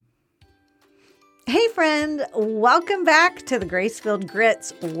Hey friend, welcome back to the Grace-Filled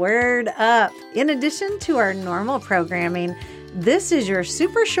Grits Word Up. In addition to our normal programming, this is your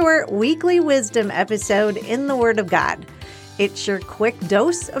super short weekly wisdom episode in the Word of God. It's your quick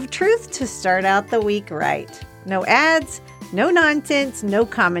dose of truth to start out the week right. No ads, no nonsense, no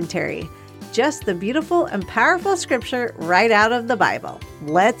commentary. Just the beautiful and powerful scripture right out of the Bible.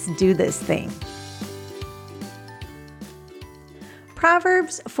 Let's do this thing.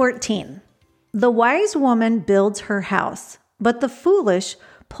 Proverbs 14. The wise woman builds her house, but the foolish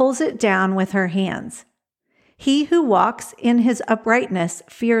pulls it down with her hands. He who walks in his uprightness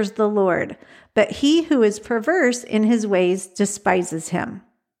fears the Lord, but he who is perverse in his ways despises him.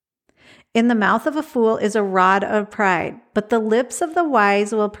 In the mouth of a fool is a rod of pride, but the lips of the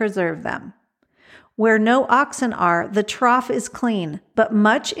wise will preserve them. Where no oxen are, the trough is clean, but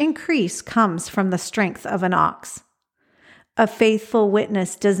much increase comes from the strength of an ox. A faithful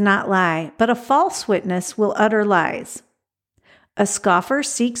witness does not lie, but a false witness will utter lies. A scoffer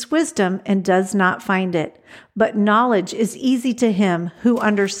seeks wisdom and does not find it, but knowledge is easy to him who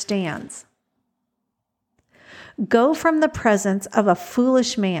understands. Go from the presence of a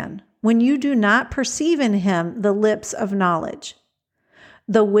foolish man when you do not perceive in him the lips of knowledge.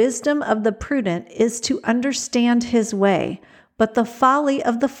 The wisdom of the prudent is to understand his way, but the folly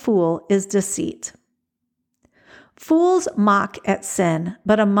of the fool is deceit. Fools mock at sin,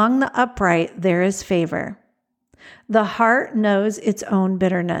 but among the upright there is favor. The heart knows its own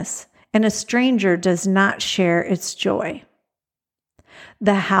bitterness, and a stranger does not share its joy.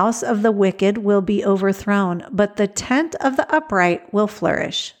 The house of the wicked will be overthrown, but the tent of the upright will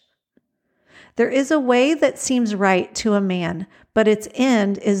flourish. There is a way that seems right to a man, but its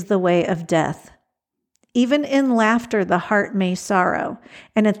end is the way of death. Even in laughter the heart may sorrow,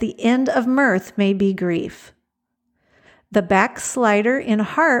 and at the end of mirth may be grief. The backslider in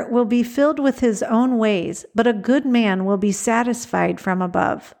heart will be filled with his own ways, but a good man will be satisfied from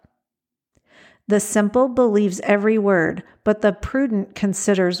above. The simple believes every word, but the prudent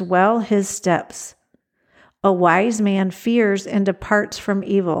considers well his steps. A wise man fears and departs from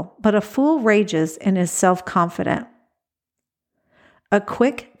evil, but a fool rages and is self-confident. A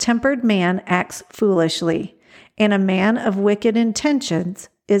quick-tempered man acts foolishly, and a man of wicked intentions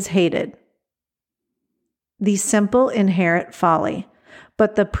is hated. The simple inherit folly,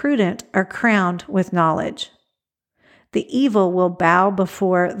 but the prudent are crowned with knowledge. The evil will bow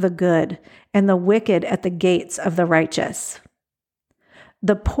before the good, and the wicked at the gates of the righteous.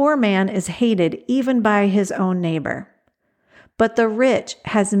 The poor man is hated even by his own neighbor, but the rich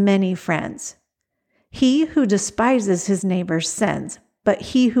has many friends. He who despises his neighbor sins, but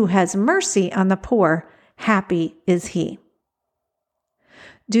he who has mercy on the poor, happy is he.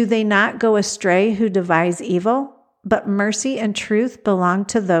 Do they not go astray who devise evil? But mercy and truth belong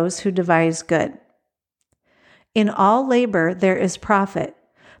to those who devise good. In all labor there is profit,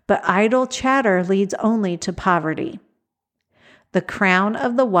 but idle chatter leads only to poverty. The crown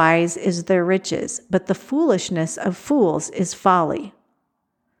of the wise is their riches, but the foolishness of fools is folly.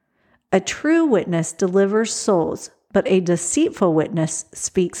 A true witness delivers souls, but a deceitful witness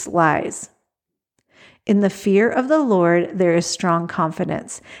speaks lies. In the fear of the Lord there is strong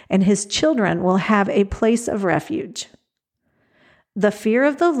confidence, and his children will have a place of refuge. The fear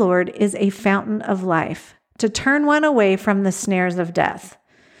of the Lord is a fountain of life, to turn one away from the snares of death.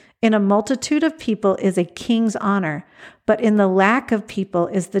 In a multitude of people is a king's honor, but in the lack of people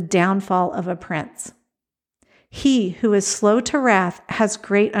is the downfall of a prince. He who is slow to wrath has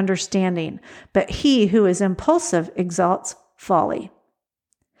great understanding, but he who is impulsive exalts folly.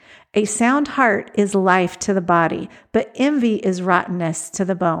 A sound heart is life to the body, but envy is rottenness to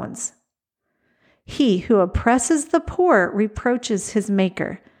the bones. He who oppresses the poor reproaches his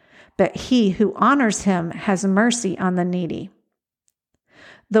maker, but he who honors him has mercy on the needy.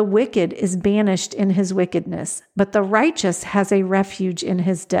 The wicked is banished in his wickedness, but the righteous has a refuge in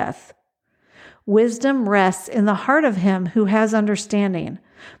his death. Wisdom rests in the heart of him who has understanding,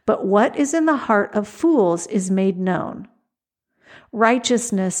 but what is in the heart of fools is made known.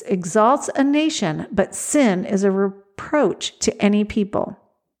 Righteousness exalts a nation, but sin is a reproach to any people.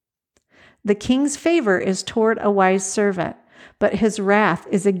 The king's favor is toward a wise servant, but his wrath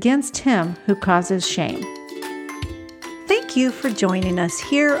is against him who causes shame. Thank you for joining us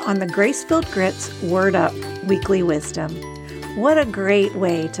here on the Grace-Filled Grits Word Up Weekly Wisdom. What a great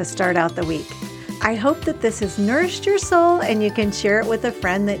way to start out the week. I hope that this has nourished your soul and you can share it with a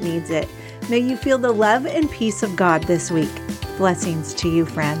friend that needs it. May you feel the love and peace of God this week. Blessings to you,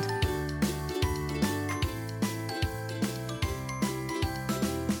 friend.